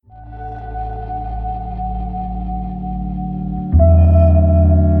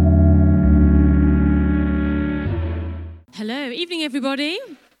evening, everybody.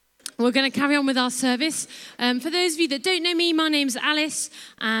 We're going to carry on with our service. For those of you that don't know me, my name's Alice,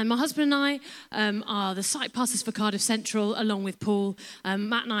 and my husband and I are the site pastors for Cardiff Central, along with Paul.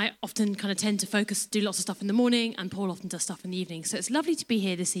 Matt and I often kind of tend to do lots of stuff in the morning, and Paul often does stuff in the evening. So it's lovely to be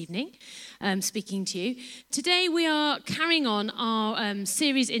here this evening, speaking to you. Today we are carrying on our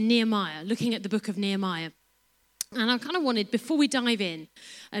series in Nehemiah, looking at the book of Nehemiah. And I kind of wanted, before we dive in,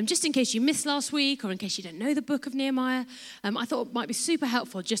 just in case you missed last week or in case you don't know the book of Nehemiah, I thought it might be super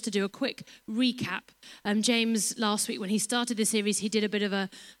helpful just to do a quick recap. James, last week when he started the series, he did a bit of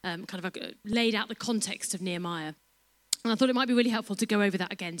laid out the context of Nehemiah. And I thought it might be really helpful to go over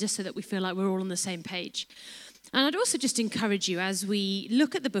that again, just so that we feel like we're all on the same page. And I'd also just encourage you, as we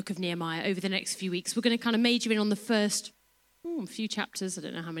look at the book of Nehemiah over the next few weeks, we're going to kind of major in on the first few chapters. I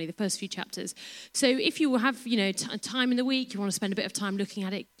don't know how many, the first few chapters. So if you have, time in the week, you want to spend a bit of time looking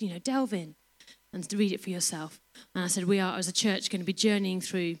at it, delve in and read it for yourself. And I said, we are, as a church, going to be journeying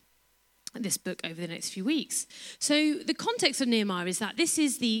through this book over the next few weeks. So the context of Nehemiah is that this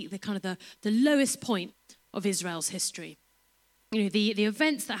is the lowest point of Israel's history. The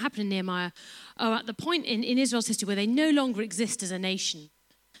events that happen in Nehemiah are at the point in Israel's history where they no longer exist as a nation.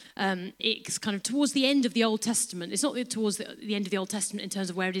 It's kind of towards the end of the Old Testament. It's not towards the end of the Old Testament in terms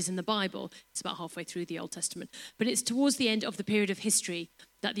of where it is in the Bible. It's about halfway through the Old Testament. But it's towards the end of the period of history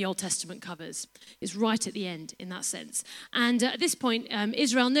that the Old Testament covers. It's right at the end in that sense. And at this point,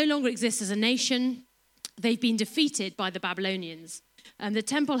 Israel no longer exists as a nation. They've been defeated by the Babylonians. The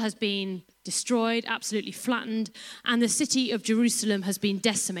temple has been destroyed, absolutely flattened, and the city of Jerusalem has been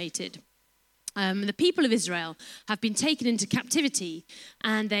decimated. The people of Israel have been taken into captivity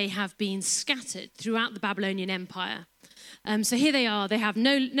and they have been scattered throughout the Babylonian Empire. So here they are. They have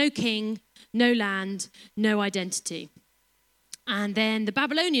no king, no land, no identity. And then the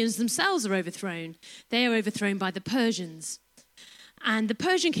Babylonians themselves are overthrown. They are overthrown by the Persians. And the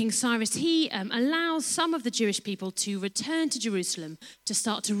Persian king Cyrus, he allows some of the Jewish people to return to Jerusalem to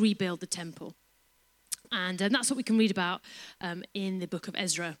start to rebuild the temple. And that's what we can read about in the book of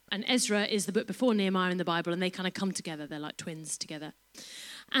Ezra. And Ezra is the book before Nehemiah in the Bible, and they kind of come together. They're like twins together.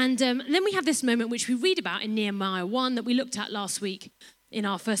 And then we have this moment which we read about in Nehemiah 1 that we looked at last week in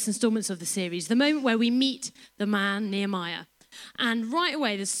our first installments of the series, the moment where we meet the man Nehemiah. And right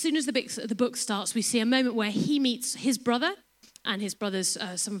away, as soon as the book starts, we see a moment where he meets his brother and his brothers,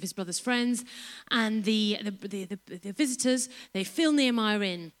 some of his brother's friends, and the visitors. They fill Nehemiah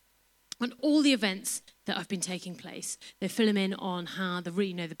in on all the events that have been taking place. They fill him in on how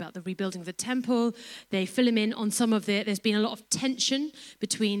about the rebuilding of the temple. They fill him in on there's been a lot of tension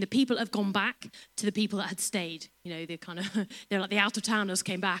between the people that have gone back to the people that had stayed. They're like the out-of-towners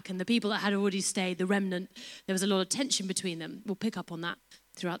came back, and the people that had already stayed, the remnant, there was a lot of tension between them. We'll pick up on that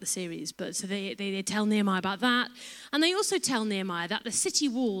throughout the series. But so they tell Nehemiah about that. And they also tell Nehemiah that the city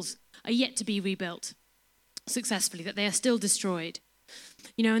walls are yet to be rebuilt successfully, that they are still destroyed.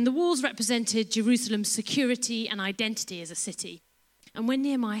 And the walls represented Jerusalem's security and identity as a city. And when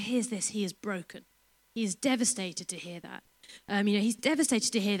Nehemiah hears this, he is broken. He is devastated to hear that. He's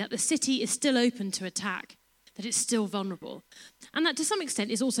devastated to hear that the city is still open to attack, that it's still vulnerable. And that to some extent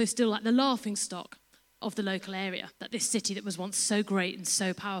is also still like the laughing stock of the local area, that this city that was once so great and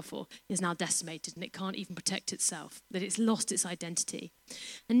so powerful is now decimated and it can't even protect itself, that it's lost its identity.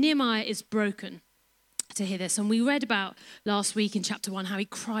 And Nehemiah is broken to hear this. And we read about last week in chapter 1 how he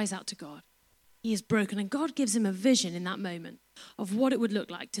cries out to God. He is broken, and God gives him a vision in that moment of what it would look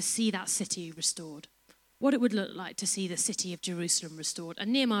like to see that city restored, what it would look like to see the city of Jerusalem restored.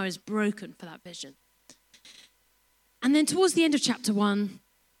 And Nehemiah is broken for that vision. And then towards the end of chapter 1,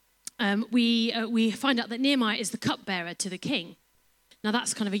 we find out that Nehemiah is the cupbearer to the king. Now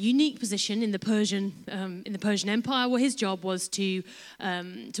that's kind of a unique position in the Persian Empire, where his job was to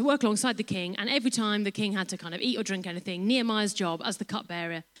work alongside the king, and every time the king had to kind of eat or drink anything, Nehemiah's job as the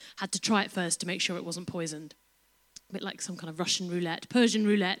cupbearer had to try it first to make sure it wasn't poisoned. A bit like some kind of Persian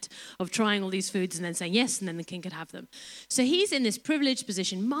roulette of trying all these foods and then saying yes, and then the king could have them. So he's in this privileged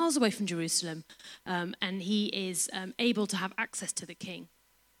position miles away from Jerusalem, and he is able to have access to the king.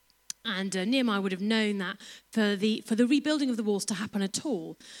 And Nehemiah would have known that for the rebuilding of the walls to happen at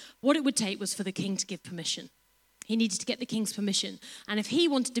all, what it would take was for the king to give permission. He needed to get the king's permission. And if he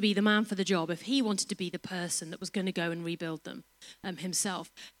wanted to be the man for the job, if he wanted to be the person that was going to go and rebuild them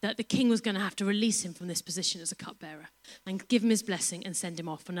himself, that the king was going to have to release him from this position as a cupbearer and give him his blessing and send him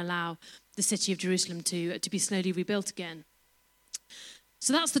off and allow the city of Jerusalem to be slowly rebuilt again.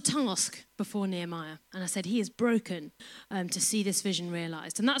 So that's the task before Nehemiah. And I said he is broken to see this vision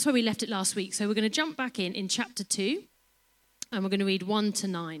realized. And that's where we left it last week. So we're going to jump back in chapter 2. And we're going to read 1 to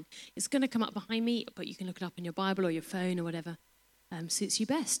 9. It's going to come up behind me, but you can look it up in your Bible or your phone or whatever. suits you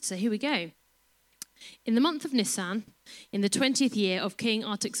best. So here we go. In the month of Nisan, in the 20th year of King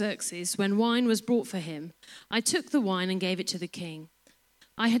Artaxerxes, when wine was brought for him, I took the wine and gave it to the king.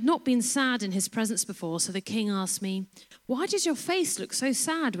 I had not been sad in his presence before, so the king asked me, "Why does your face look so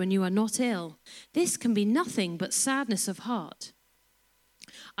sad when you are not ill? This can be nothing but sadness of heart."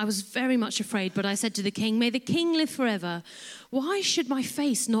 I was very much afraid, but I said to the king, "May the king live forever. Why should my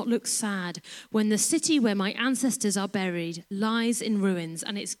face not look sad when the city where my ancestors are buried lies in ruins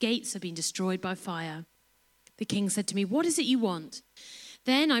and its gates have been destroyed by fire?" The king said to me, "What is it you want?"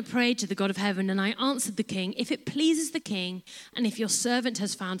 Then I prayed to the God of heaven, and I answered the king, "If it pleases the king, and if your servant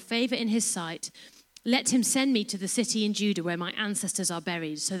has found favor in his sight, let him send me to the city in Judah where my ancestors are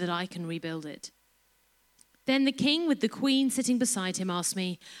buried, so that I can rebuild it." Then the king, with the queen sitting beside him, asked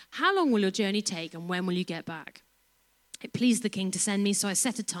me, "How long will your journey take, and when will you get back?" It pleased the king to send me, so I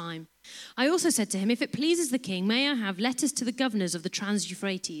set a time. I also said to him, "If it pleases the king, may I have letters to the governors of the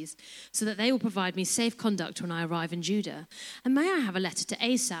Trans-Euphrates, so that they will provide me safe conduct when I arrive in Judah? And may I have a letter to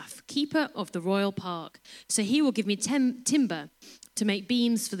Asaph, keeper of the royal park, so he will give me timber to make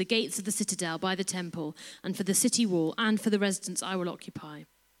beams for the gates of the citadel by the temple, and for the city wall, and for the residence I will occupy."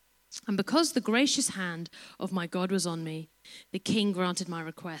 And because the gracious hand of my God was on me, the king granted my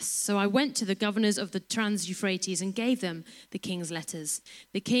request. So I went to the governors of the Trans-Euphrates and gave them the king's letters.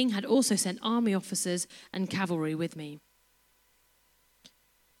 The king had also sent army officers and cavalry with me.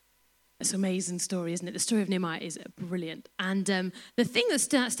 It's an amazing story, isn't it? The story of Nehemiah is brilliant. And the thing that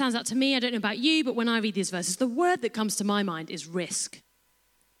stands out to me, I don't know about you, but when I read these verses, the word that comes to my mind is risk.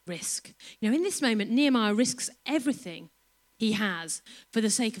 Risk. You know, in this moment, Nehemiah risks everything he has for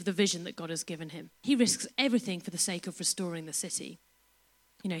the sake of the vision that God has given him. He risks everything for the sake of restoring the city.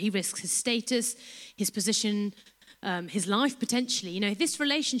 You know, he risks his status, his position, his life potentially. You know, this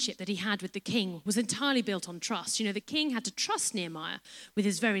relationship that he had with the king was entirely built on trust. You know, the king had to trust Nehemiah with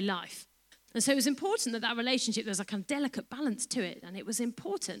his very life. And so it was important that relationship, there was a kind of delicate balance to it. And it was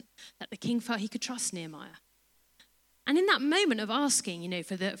important that the king felt he could trust Nehemiah. And in that moment of asking, you know,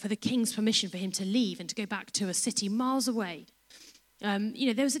 for the king's permission for him to leave and to go back to a city miles away, you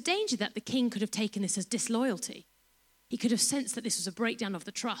know, there was a danger that the king could have taken this as disloyalty. He could have sensed that this was a breakdown of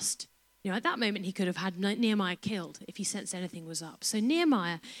the trust. You know, at that moment, he could have had Nehemiah killed if he sensed anything was up. So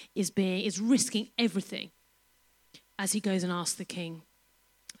Nehemiah is risking everything as he goes and asks the king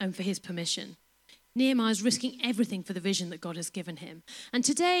for his permission. Nehemiah is risking everything for the vision that God has given him. And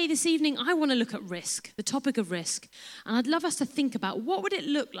today, this evening, I want to look at risk, the topic of risk. And I'd love us to think about what would it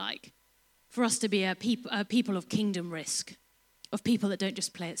look like for us to be a people of kingdom risk, of people that don't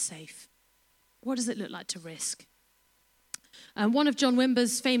just play it safe. What does it look like to risk? One of John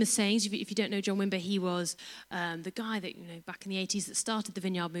Wimber's famous sayings, if you don't know John Wimber, he was the guy that, you know, back in the 80s that started the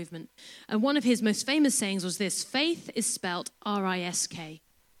Vineyard movement. And one of his most famous sayings was this: faith is spelt R-I-S-K.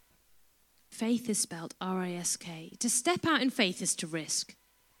 Faith is spelled R-I-S-K. To step out in faith is to risk.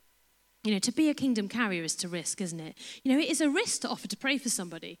 You know, to be a kingdom carrier is to risk, isn't it? You know, it is a risk to offer to pray for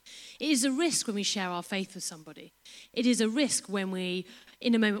somebody. It is a risk when we share our faith with somebody. It is a risk when we,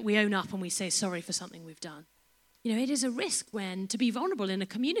 in a moment, we own up and we say sorry for something we've done. You know, it is a risk when to be vulnerable in a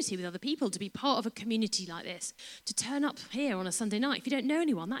community with other people, to be part of a community like this, to turn up here on a Sunday night. If you don't know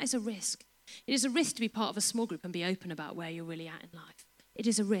anyone, that is a risk. It is a risk to be part of a small group and be open about where you're really at in life. It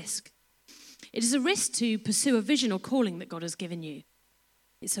is a risk. It is a risk to pursue a vision or calling that God has given you.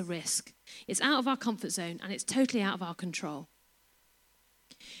 It's a risk. It's out of our comfort zone and it's totally out of our control.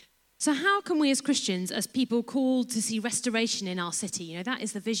 So how can we as Christians, as people called to see restoration in our city, you know, that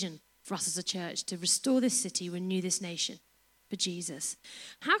is the vision for us as a church, to restore this city, renew this nation for Jesus.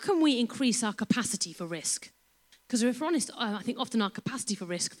 How can we increase our capacity for risk? Because if we're honest, I think often our capacity for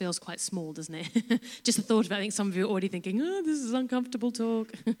risk feels quite small, doesn't it? Just the thought of it, I think some of you are already thinking, oh, this is uncomfortable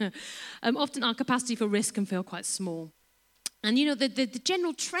talk. Often our capacity for risk can feel quite small. And you know, the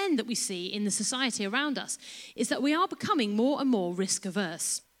general trend that we see in the society around us is that we are becoming more and more risk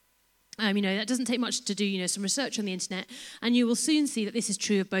averse. You know, that doesn't take much to do, you know, some research on the internet, and you will soon see that this is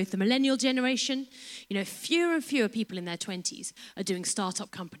true of both the millennial generation. You know, fewer and fewer people in their 20s are doing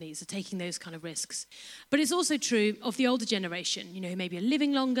startup companies, are taking those kind of risks. But it's also true of the older generation, you know, who maybe are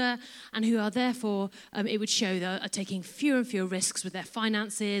living longer and who are therefore, it would show that are taking fewer and fewer risks with their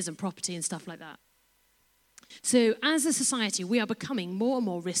finances and property and stuff like that. So as a society, we are becoming more and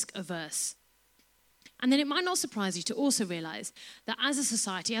more risk averse. And then it might not surprise you to also realize that as a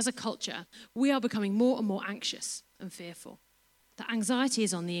society, as a culture, we are becoming more and more anxious and fearful. That anxiety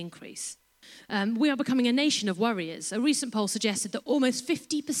is on the increase. We are becoming a nation of worriers. A recent poll suggested that almost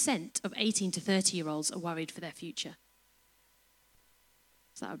 50% of 18 to 30-year-olds are worried for their future.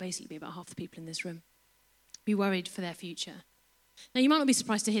 So that would basically be about half the people in this room. Be worried for their future. Now, you might not be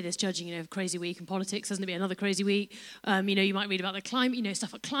surprised to hear this, judging, a crazy week in politics. Doesn't it be another crazy week? You might read about the climate,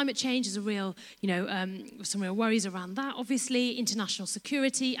 stuff like climate change is a real, some real worries around that, obviously. International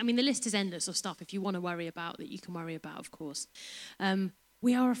security. I mean, the list is endless of stuff if you want to worry about that you can worry about, of course.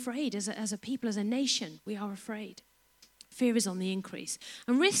 We are afraid as a people, as a nation. We are afraid. Fear is on the increase.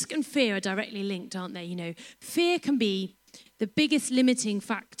 And risk and fear are directly linked, aren't they? Fear can be the biggest limiting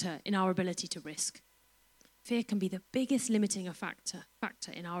factor in our ability to risk. Fear can be the biggest limiting factor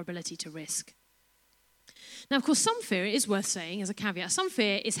in our ability to risk. Now, of course, some fear, it is worth saying as a caveat, some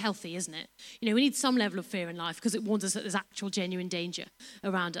fear is healthy, isn't it? We need some level of fear in life because it warns us that there's actual genuine danger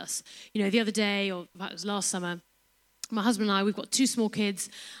around us. The other day, or that was last summer, my husband and I, we've got 2 small kids,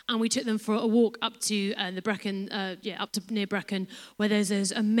 and we took them for a walk up to the Brecon, up to near Brecon, where there's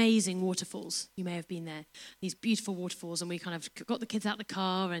those amazing waterfalls. You may have been there. These beautiful waterfalls, and we kind of got the kids out of the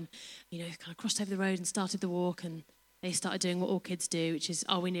car and, kind of crossed over the road and started the walk, and they started doing what all kids do, which is,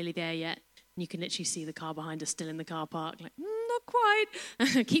 are we nearly there yet? And you can literally see the car behind us still in the car park, like, not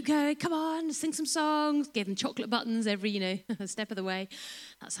quite. Keep going, come on, sing some songs, gave them chocolate buttons every, step of the way.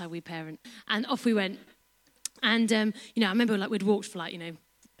 That's how we parent. And off we went. And, I remember we'd walked for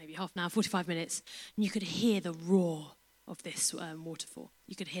maybe half an hour, 45 minutes, and you could hear the roar of this waterfall.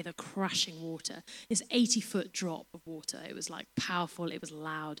 You could hear the crashing water, this 80-foot drop of water. It was powerful, it was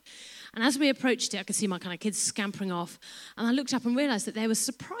loud. And as we approached it, I could see my kind of kids scampering off. And I looked up and realized that there was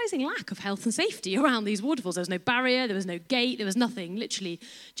surprising lack of health and safety around these waterfalls. There was no barrier, there was no gate, there was nothing, literally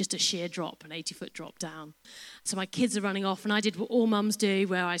just a sheer drop, an 80-foot drop down. So my kids are running off, and I did what all mums do,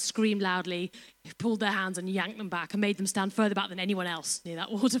 where I screamed loudly, pulled their hands and yanked them back and made them stand further back than anyone else near that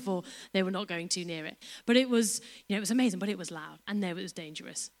waterfall. They were not going too near it. But it was, it was amazing, but it was loud, and there it was dangerous.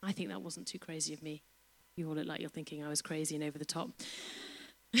 I think that wasn't too crazy of me. You all look like you're thinking I was crazy and over the top.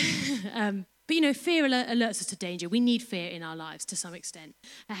 But fear alerts us to danger. We need fear in our lives to some extent.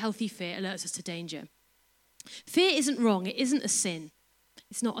 A healthy fear alerts us to danger. Fear isn't wrong. It isn't a sin.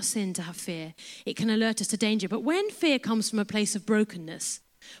 It's not a sin to have fear. It can alert us to danger. But when fear comes from a place of brokenness,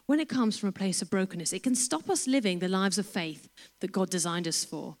 it can stop us living the lives of faith that God designed us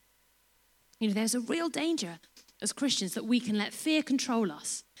for. There's a real danger as Christians that we can let fear control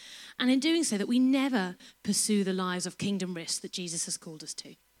us. And in doing so, that we never pursue the lives of kingdom risk that Jesus has called us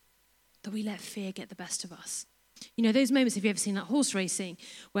to. That we let fear get the best of us. Those moments, have you ever seen that horse racing,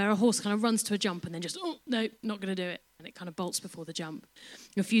 where a horse kind of runs to a jump and then just, oh, no, not going to do it. And it kind of bolts before the jump.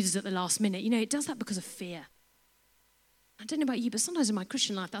 Refuses at the last minute. It does that because of fear. I don't know about you, but sometimes in my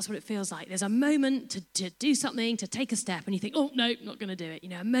Christian life, that's what it feels like. There's a moment to do something, to take a step, and you think, oh, no, not going to do it.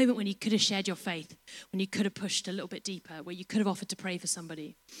 A moment when you could have shared your faith, when you could have pushed a little bit deeper, where you could have offered to pray for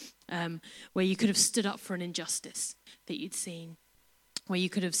somebody, where you could have stood up for an injustice that you'd seen, where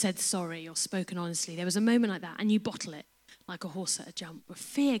you could have said sorry or spoken honestly. There was a moment like that, and you bottle it like a horse at a jump, where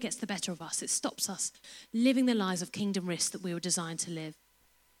fear gets the better of us. It stops us living the lives of kingdom risk that we were designed to live.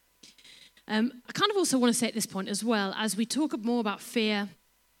 I kind of also want to say at this point as well, as we talk more about fear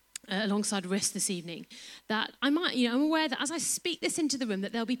alongside risk this evening, that I'm aware that as I speak this into the room,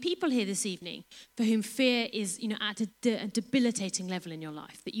 that there'll be people here this evening for whom fear is, at a debilitating level in your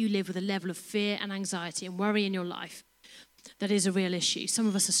life, that you live with a level of fear and anxiety and worry in your life that is a real issue. Some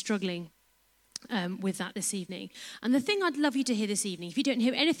of us are struggling with that this evening. And the thing I'd love you to hear this evening, if you don't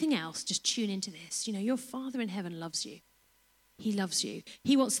hear anything else, just tune into this. Your Father in heaven loves you. He loves you.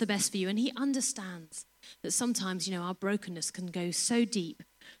 He wants the best for you. And he understands that sometimes, our brokenness can go so deep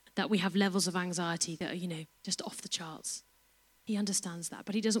that we have levels of anxiety that are, just off the charts. He understands that,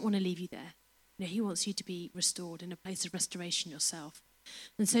 but he doesn't want to leave you there. He wants you to be restored in a place of restoration yourself.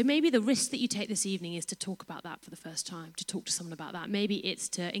 And so maybe the risk that you take this evening is to talk about that for the first time, to talk to someone about that. Maybe it's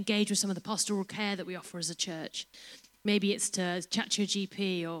to engage with some of the pastoral care that we offer as a church. Maybe it's to chat to your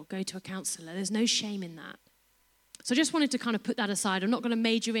GP or go to a counsellor. There's no shame in that. So I just wanted to kind of put that aside. I'm not going to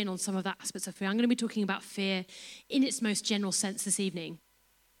major in on some of the aspects of fear. I'm going to be talking about fear in its most general sense this evening.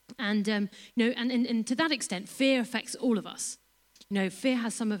 And, and to that extent, fear affects all of us. Fear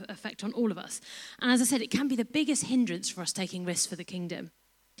has some effect on all of us. And as I said, it can be the biggest hindrance for us taking risks for the kingdom.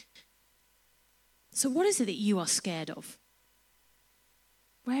 So what is it that you are scared of?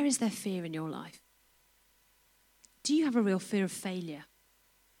 Where is there fear in your life? Do you have a real fear of failure?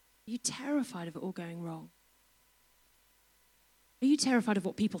 Are you terrified of it all going wrong? Are you terrified of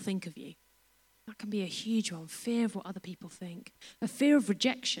what people think of you? That can be a huge one. Fear of what other people think. A fear of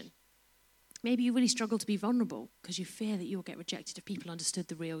rejection. Maybe you really struggle to be vulnerable because you fear that you'll get rejected if people understood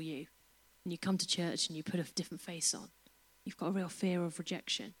the real you. And you come to church and you put a different face on. You've got a real fear of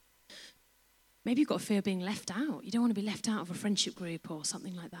rejection. Maybe you've got a fear of being left out. You don't want to be left out of a friendship group or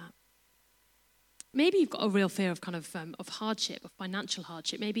something like that. Maybe you've got a real fear of of hardship, of financial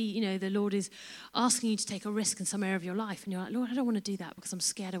hardship. Maybe, the Lord is asking you to take a risk in some area of your life. And you're like, Lord, I don't want to do that because I'm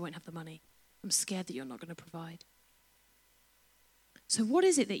scared I won't have the money. I'm scared that you're not going to provide. So what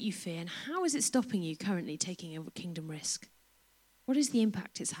is it that you fear, and how is it stopping you currently taking a kingdom risk? What is the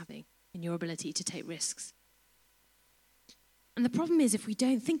impact it's having in your ability to take risks? And the problem is, if we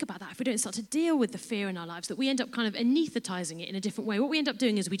don't think about that, if we don't start to deal with the fear in our lives, that we end up kind of anesthetizing it in a different way. What we end up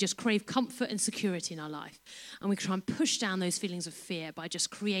doing is we just crave comfort and security in our life. And we try and push down those feelings of fear by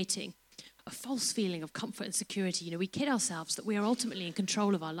just creating a false feeling of comfort and security. We kid ourselves that we are ultimately in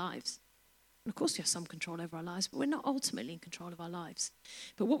control of our lives. And of course we have some control over our lives, but we're not ultimately in control of our lives.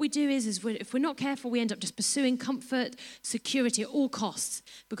 But what we do is if we're not careful, we end up just pursuing comfort, security at all costs,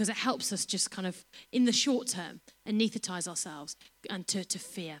 because it helps us just kind of, in the short term, anesthetize ourselves and to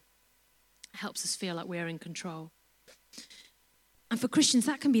fear. It helps us feel like we're in control. And for Christians,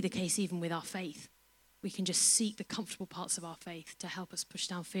 that can be the case even with our faith. We can just seek the comfortable parts of our faith to help us push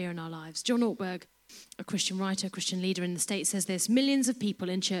down fear in our lives. John Ortberg, a Christian writer, a Christian leader in the States, says this: millions of people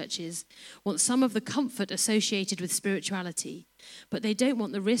in churches want some of the comfort associated with spirituality, but they don't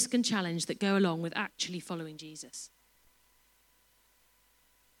want the risk and challenge that go along with actually following Jesus.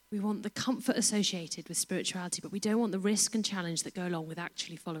 We want the comfort associated with spirituality, but we don't want the risk and challenge that go along with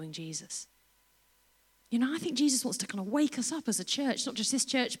actually following Jesus. I think Jesus wants to kind of wake us up as a church, not just this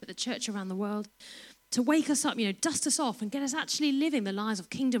church, but the church around the world, to wake us up, dust us off and get us actually living the lives of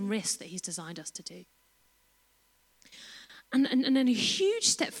kingdom risk that he's designed us to do. And then a huge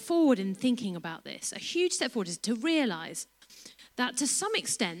step forward in thinking about this, a huge step forward is to realize that to some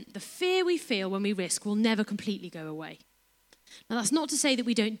extent, the fear we feel when we risk will never completely go away. Now, that's not to say that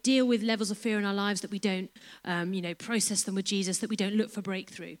we don't deal with levels of fear in our lives, that we don't, process them with Jesus, that we don't look for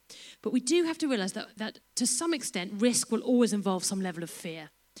breakthrough. But we do have to realize that to some extent, risk will always involve some level of fear.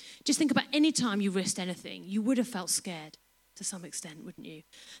 Just think about any time you risked anything, you would have felt scared to some extent, wouldn't you?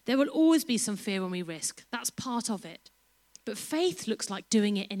 There will always be some fear when we risk. That's part of it. But faith looks like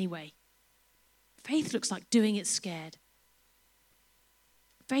doing it anyway. Faith looks like doing it scared.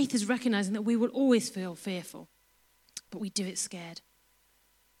 Faith is recognizing that we will always feel fearful, but we do it scared.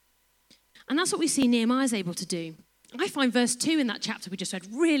 And that's what we see Nehemiah is able to do. I find verse 2 in that chapter we just read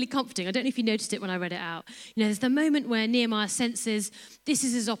really comforting. I don't know if you noticed it when I read it out. There's the moment where Nehemiah senses this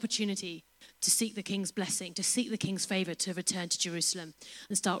is his opportunity to seek the king's blessing, to seek the king's favor, to return to Jerusalem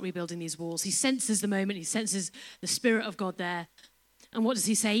and start rebuilding these walls. He senses the moment. He senses the Spirit of God there. And what does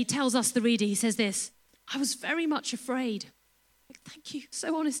he say? He tells us, the reader, he says this: I was very much afraid. Thank you.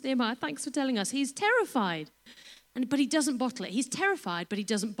 So honest, Nehemiah. Thanks for telling us. He's terrified. But he doesn't bottle it. He's terrified, but he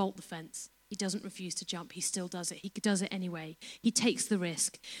doesn't bolt the fence. He doesn't refuse to jump. He still does it. He does it anyway. He takes the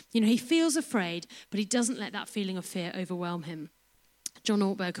risk. He feels afraid, but he doesn't let that feeling of fear overwhelm him. John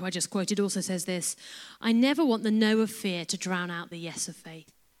Ortberg, who I just quoted, also says this: I never want the no of fear to drown out the yes of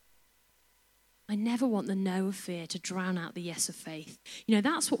faith. I never want the no of fear to drown out the yes of faith.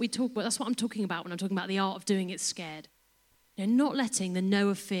 That's what we talk about. That's what I'm talking about when I'm talking about the art of doing it scared. Not letting the no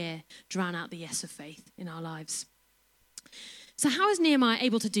of fear drown out the yes of faith in our lives. So how is Nehemiah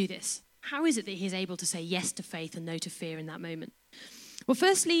able to do this? How is it that he's able to say yes to faith and no to fear in that moment? Well,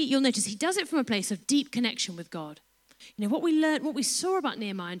 firstly, you'll notice he does it from a place of deep connection with God. What we saw about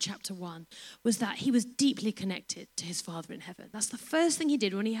Nehemiah in chapter 1 was that he was deeply connected to his Father in heaven. That's the first thing he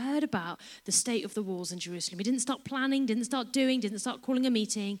did when he heard about the state of the walls in Jerusalem. He didn't start planning, didn't start doing, didn't start calling a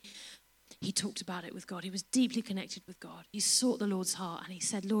meeting. He talked about it with God. He was deeply connected with God. He sought the Lord's heart and he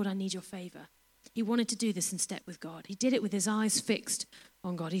said, Lord, I need your favor. He wanted to do this in step with God. He did it with his eyes fixed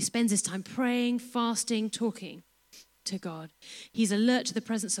on God. He spends his time praying, fasting, talking to God. He's alert to the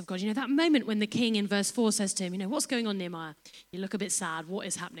presence of God. That moment when the king in verse 4 says to him, what's going on, Nehemiah? You look a bit sad. What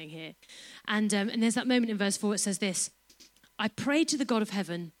is happening here? And there's that moment in verse 4, it says this: I prayed to the God of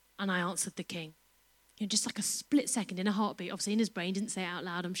heaven and I answered the king. Just like a split second in a heartbeat, obviously in his brain, didn't say it out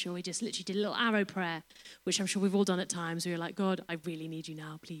loud, I'm sure. He just literally did a little arrow prayer, which I'm sure we've all done at times. We were like, God, I really need you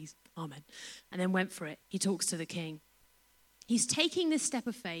now, please, amen. And then went for it. He talks to the king. He's taking this step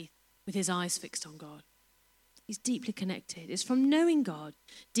of faith with his eyes fixed on God. He's deeply connected. It's from knowing God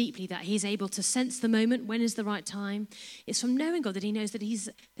deeply that he's able to sense the moment, when is the right time. It's from knowing God that he knows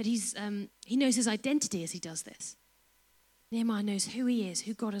he knows his identity as he does this. Nehemiah knows who he is,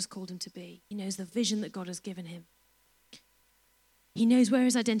 who God has called him to be. He knows the vision that God has given him. He knows where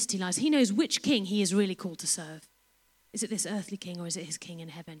his identity lies. He knows which king he is really called to serve. Is it this earthly king or is it his king in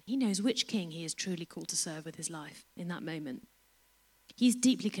heaven? He knows which king he is truly called to serve with his life in that moment. He's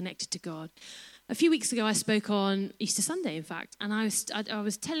deeply connected to God. A few weeks ago, I spoke on Easter Sunday, in fact, and I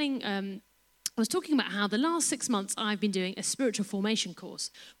was telling was talking about how the last 6 months I've been doing a spiritual formation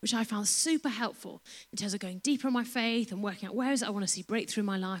course, which I found super helpful in terms of going deeper in my faith and working out where is it I want to see breakthrough in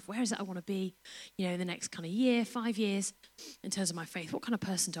my life, where is it I want to be, in the next kind of year, 5 years, in terms of my faith. What kind of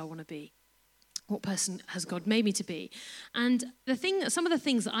person do I want to be? What person has God made me to be? And some of the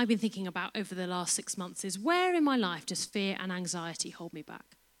things that I've been thinking about over the last 6 months is, where in my life does fear and anxiety hold me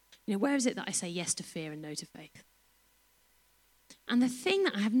back? Where is it that I say yes to fear and no to faith? And the thing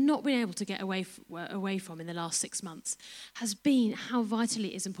that I have not been able to get away from in the last 6 months has been how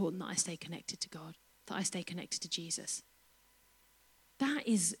vitally it is important that I stay connected to God, that I stay connected to Jesus. That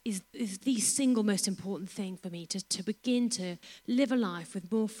is the single most important thing for me, to begin to live a life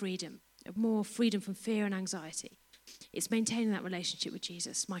with more freedom from fear and anxiety. It's maintaining that relationship with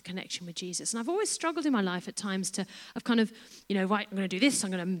Jesus, my connection with Jesus. And I've always struggled in my life at times I've kind of, right, I'm going to do this,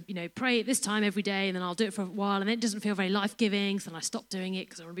 I'm going to, pray at this time every day, and then I'll do it for a while, and then it doesn't feel very life-giving, so then I stop doing it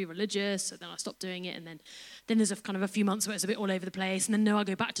because I want to be religious, so then I stop doing it, and then there's a few months where it's a bit all over the place, and then I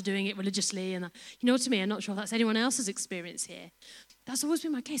go back to doing it religiously, and to me, I'm not sure if that's anyone else's experience here. That's always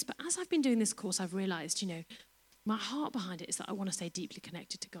been my case, but as I've been doing this course, I've realised, my heart behind it is that I want to stay deeply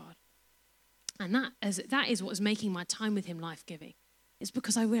connected to God. And that is what is making my time with him life-giving. It's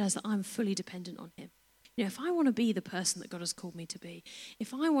because I realize that I'm fully dependent on him. If I want to be the person that God has called me to be,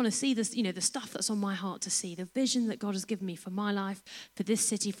 if I want to see this, the stuff that's on my heart to see, the vision that God has given me for my life, for this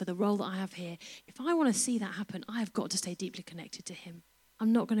city, for the role that I have here, if I want to see that happen, I have got to stay deeply connected to him.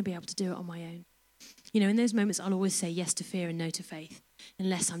 I'm not going to be able to do it on my own. In those moments, I'll always say yes to fear and no to faith,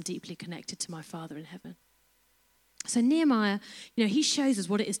 unless I'm deeply connected to my Father in heaven. So Nehemiah, he shows us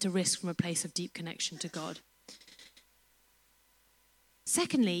what it is to risk from a place of deep connection to God.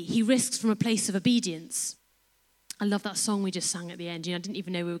 Secondly, he risks from a place of obedience. I love that song we just sang at the end. I didn't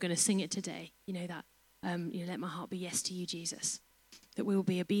even know we were going to sing it today. Let my heart be yes to you, Jesus. That we will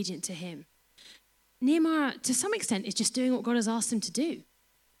be obedient to him. Nehemiah, to some extent, is just doing what God has asked him to do.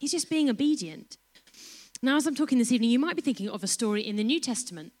 He's just being obedient. Now, as I'm talking this evening, you might be thinking of a story in the New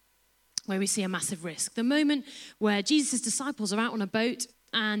Testament where we see a massive risk. The moment where Jesus' disciples are out on a boat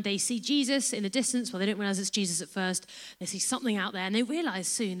and they see Jesus in the distance. Well, they don't realize it's Jesus at first. They see something out there and they realize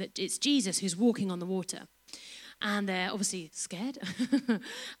soon that it's Jesus who's walking on the water. And they're obviously scared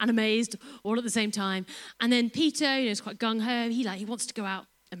and amazed all at the same time. And then Peter, is quite gung-ho. He wants to go out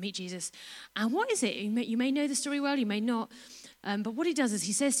and meet Jesus. And what is it? You may know the story well, you may not. But what he does is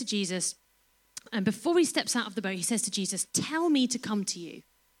he says to Jesus, and before he steps out of the boat, he says to Jesus, "Tell me to come to you.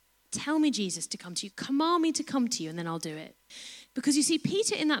 Tell me, Jesus, to come to you. Command me to come to you, and then I'll do it." Because you see,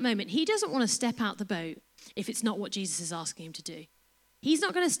 Peter in that moment, he doesn't want to step out the boat if it's not what Jesus is asking him to do. He's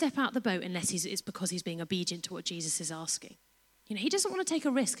not going to step out the boat unless it's because he's being obedient to what Jesus is asking. He doesn't want to take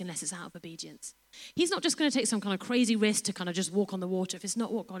a risk unless it's out of obedience. He's not just going to take some kind of crazy risk to kind of just walk on the water if it's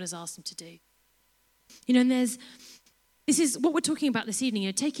not what God has asked him to do. And this is what we're talking about this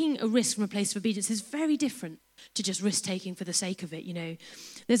evening. Taking a risk from a place of obedience is very different to just risk-taking for the sake of it.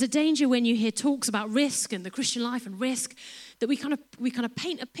 There's a danger when you hear talks about risk and the Christian life and risk that we kind of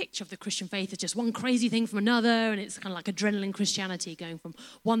paint a picture of the Christian faith as just one crazy thing from another, and it's kind of like adrenaline Christianity, going from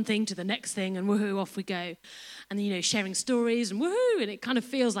one thing to the next thing, and woohoo, off we go. And then, sharing stories and woohoo, and it kind of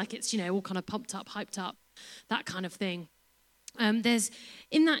feels like it's, all kind of pumped up, hyped up, that kind of thing. There's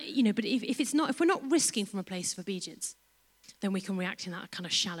in that, but if we're not risking from a place of obedience, then we can react in that kind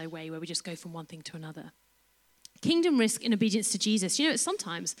of shallow way where we just go from one thing to another. Kingdom risk in obedience to Jesus, it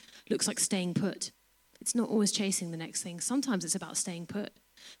sometimes looks like staying put. It's not always chasing the next thing. Sometimes it's about staying put.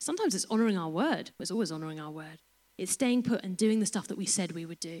 Sometimes it's honoring our word. It's always honoring our word. It's staying put and doing the stuff that we said we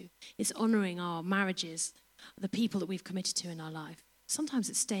would do. It's honoring our marriages, the people that we've committed to in our life. Sometimes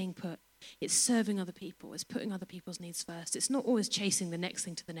it's staying put. It's serving other people. It's putting other people's needs first. It's not always chasing the next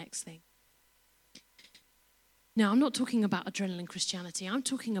thing to the next thing. Now, I'm not talking about adrenaline Christianity. I'm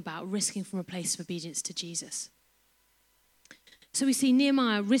talking about risking from a place of obedience to Jesus. So we see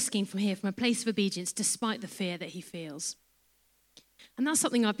Nehemiah risking from a place of obedience despite the fear that he feels. And that's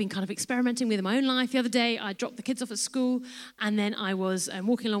something I've been kind of experimenting with in my own life. The other day, I dropped the kids off at school, and then I was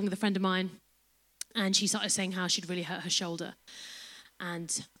walking along with a friend of mine, and she started saying how she'd really hurt her shoulder.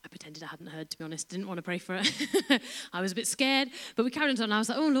 And I pretended I hadn't heard, to be honest. Didn't want to pray for her. I was a bit scared, but we carried on. And I was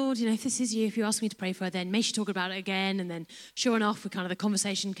like, "Oh, Lord, if this is you, if you ask me to pray for her, then may she talk about it again." And then sure enough, the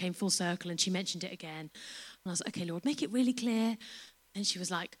conversation came full circle, and she mentioned it again. And I was like, "Okay, Lord, make it really clear." And she was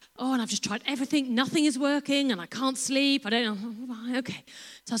like, "Oh, and I've just tried everything. Nothing is working, and I can't sleep. I don't know." Okay.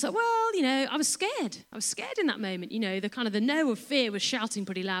 So I was like, well, I was scared. I was scared in that moment. The no of fear was shouting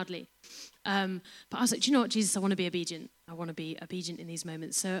pretty loudly. But I was like, do you know what, Jesus, I want to be obedient. I want to be obedient in these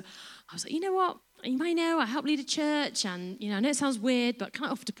moments. So I was like, you know what? You may know I help lead a church, and I know it sounds weird, but can I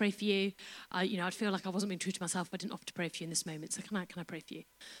offer to pray for you? I'd feel like I wasn't being true to myself if I didn't offer to pray for you in this moment. So can I pray for you?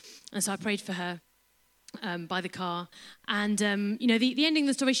 And so I prayed for her by the car, and the ending of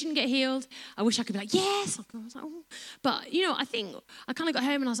the story, she didn't get healed. I wish I could be like, yes. I was like, oh. But I think I kind of got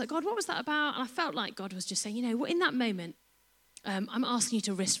home and I was like, God, what was that about? And I felt like God was just saying, in that moment, I'm asking you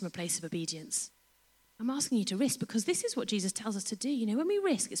to risk from a place of obedience. I'm asking you to risk because this is what Jesus tells us to do. When we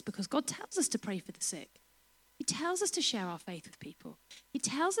risk, it's because God tells us to pray for the sick. He tells us to share our faith with people. He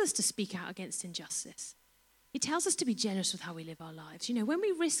tells us to speak out against injustice. He tells us to be generous with how we live our lives. When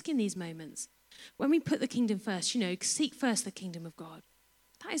we risk in these moments, when we put the kingdom first, seek first the kingdom of God,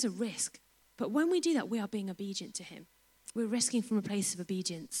 that is a risk. But when we do that, we are being obedient to him. We're risking from a place of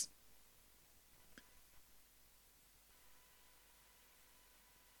obedience.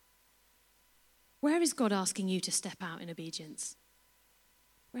 Where is God asking you to step out in obedience?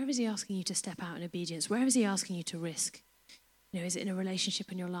 Where is he asking you to step out in obedience? Where is he asking you to risk? Is it in a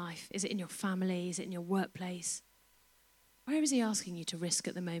relationship in your life? Is it in your family? Is it in your workplace? Where is he asking you to risk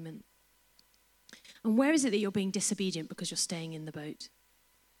at the moment? And where is it that you're being disobedient because you're staying in the boat?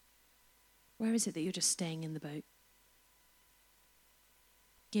 Where is it that you're just staying in the boat?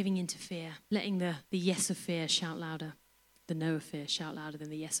 Giving into fear, letting the yes of fear shout louder, the no of fear shout louder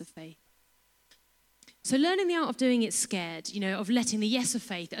than the yes of faith. So learning the art of doing it scared, of letting the yes of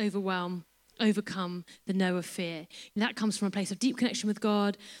faith overcome the no of fear. And that comes from a place of deep connection with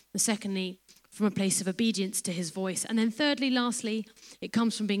God. And secondly, from a place of obedience to his voice. And then thirdly, lastly, it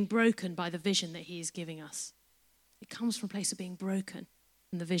comes from being broken by the vision that he is giving us. It comes from a place of being broken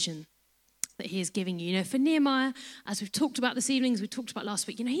in the vision that he is giving you. For Nehemiah, as we've talked about this evening, as we talked about last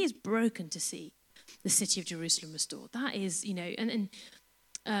week, he is broken to see the city of Jerusalem restored. That is,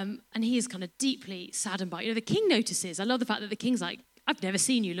 and he is kind of deeply saddened by it. The king notices. I love the fact that the king's like, I've never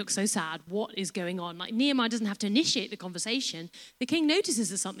seen you look so sad. What is going on? Like Nehemiah doesn't have to initiate the conversation. The king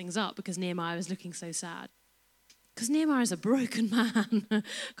notices that something's up because Nehemiah is looking so sad. Because Nehemiah is a broken man.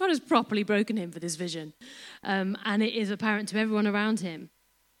 God has properly broken him for this vision. And it is apparent to everyone around him.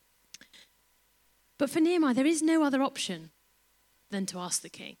 But for Nehemiah, there is no other option than to ask the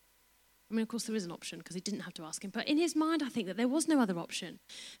king. Of course, there is an option because he didn't have to ask him. But in his mind, I think that there was no other option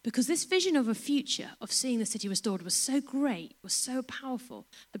because this vision of a future of seeing the city restored was so great, was so powerful,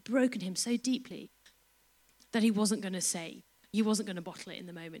 had broken him so deeply that he wasn't going to bottle it in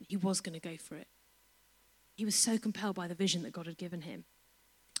the moment. He was going to go for it. He was so compelled by the vision that God had given him.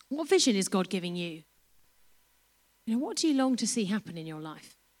 What vision is God giving you? What do you long to see happen in your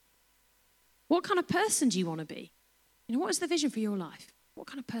life? What kind of person do you want to be? What is the vision for your life? What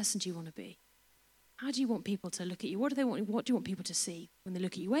kind of person do you want to be? How do you want people to look at you? What do you want people to see when they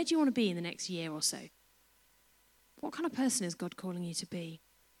look at you? Where do you want to be in the next year or so? What kind of person is God calling you to be?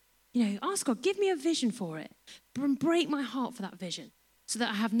 Ask God, give me a vision for it. Break my heart for that vision so that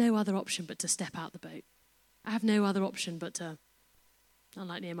I have no other option but to step out the boat. I have no other option but to,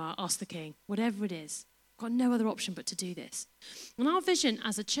 unlike Nehemiah, ask the king, whatever it is. I've got no other option but to do this. And our vision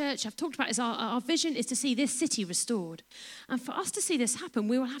as a church, I've talked about, is our vision is to see this city restored. And for us to see this happen,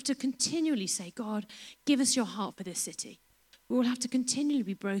 we will have to continually say, God, give us your heart for this city. We will have to continually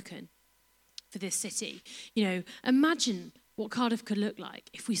be broken for this city. Imagine what Cardiff could look like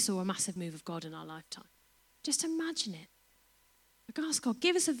if we saw a massive move of God in our lifetime. Just imagine it. Ask God,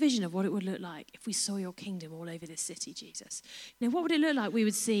 give us a vision of what it would look like if we saw your kingdom all over this city, Jesus. What would it look like? We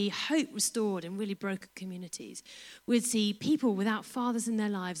would see hope restored in really broken communities. We'd see people without fathers in their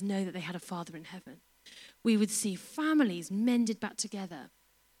lives know that they had a father in heaven. We would see families mended back together,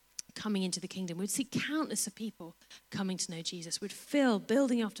 coming into the kingdom. We'd see countless of people coming to know Jesus. We'd fill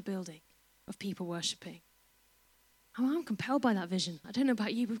building after building of people worshipping. I'm compelled by that vision. I don't know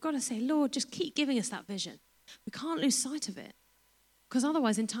about you, but we've got to say, Lord, just keep giving us that vision. We can't lose sight of it. Because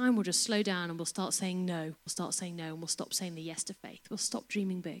otherwise, in time, we'll just slow down and we'll start saying no. We'll start saying no and we'll stop saying the yes to faith. We'll stop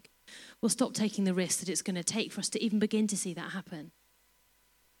dreaming big. We'll stop taking the risk that it's going to take for us to even begin to see that happen.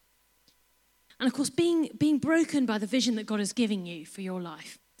 And of course, being broken by the vision that God is giving you for your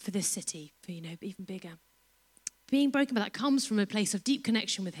life, for this city, for, even bigger. Being broken by that comes from a place of deep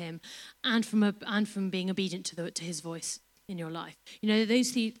connection with him and from being obedient to his voice in your life.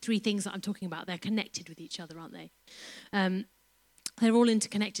 Those three things that I'm talking about, they're connected with each other, aren't they? They're all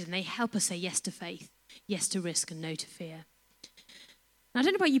interconnected and they help us say yes to faith, yes to risk and no to fear. Now, I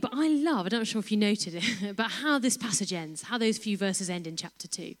don't know about you, but I'm not sure if you noted it, but how this passage ends, how those few verses end in chapter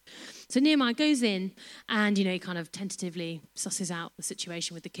 2. So Nehemiah goes in and, he kind of tentatively susses out the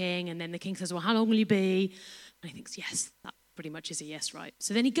situation with the king. And then the king says, well, how long will you be? And he thinks, yes, pretty much is a yes, right?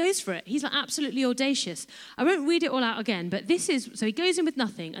 So then he goes for it. He's like absolutely audacious. I won't read it all out again, but so he goes in with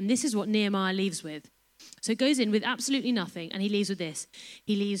nothing, and this is what Nehemiah leaves with. So he goes in with absolutely nothing, and he leaves with this.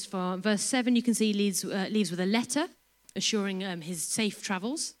 He leaves from verse 7, you can see he leaves with a letter assuring his safe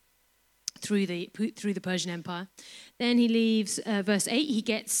travels through the Persian Empire. Then he leaves, verse 8, he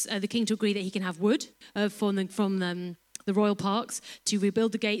gets the king to agree that he can have wood from the royal parks to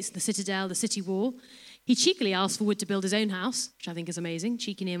rebuild the gates, the citadel, the city wall. He cheekily asks for wood to build his own house, which I think is amazing,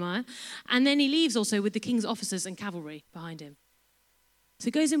 cheeky Nehemiah. And then he leaves also with the king's officers and cavalry behind him. So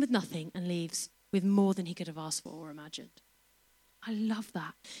he goes in with nothing and leaves with more than he could have asked for or imagined. I love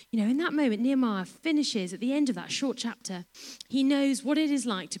that. In that moment, Nehemiah finishes at the end of that short chapter. He knows what it is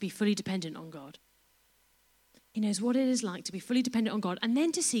like to be fully dependent on God. He knows what it is like to be fully dependent on God and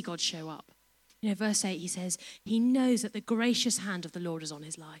then to see God show up. Verse 8, he says, he knows that the gracious hand of the Lord is on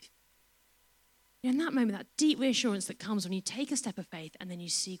his life. In that moment, that deep reassurance that comes when you take a step of faith and then you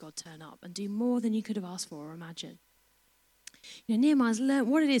see God turn up and do more than you could have asked for or imagined. Nehemiah's learned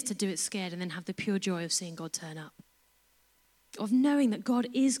what it is to do it scared and then have the pure joy of seeing God turn up. Of knowing that God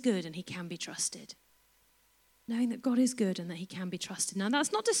is good and he can be trusted. Knowing that God is good and that he can be trusted. Now,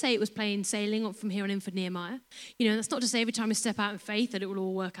 that's not to say it was plain sailing from here on in for Nehemiah. That's not to say every time I step out in faith that it will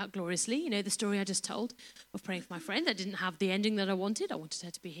all work out gloriously. The story I just told of praying for my friend that didn't have the ending that I wanted. I wanted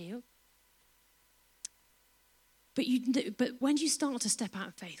her to be healed. But when you start to step out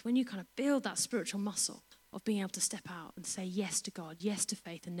in faith, when you kind of build that spiritual muscle of being able to step out and say yes to God, yes to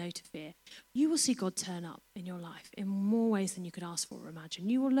faith and no to fear, you will see God turn up in your life in more ways than you could ask for or imagine.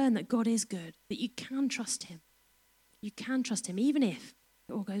 You will learn that God is good, that you can trust him. You can trust him, even if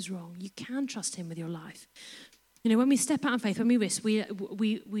it all goes wrong. You can trust him with your life. When we step out in faith, when we risk, we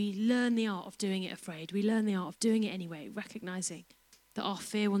learn the art of doing it afraid. We learn the art of doing it anyway, recognizing that our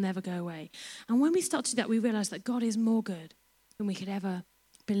fear will never go away. And when we start to do that, we realize that God is more good than we could ever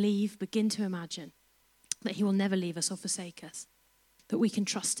begin to imagine, that he will never leave us or forsake us, that we can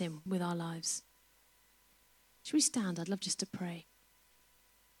trust him with our lives. Should we stand? I'd love just to pray.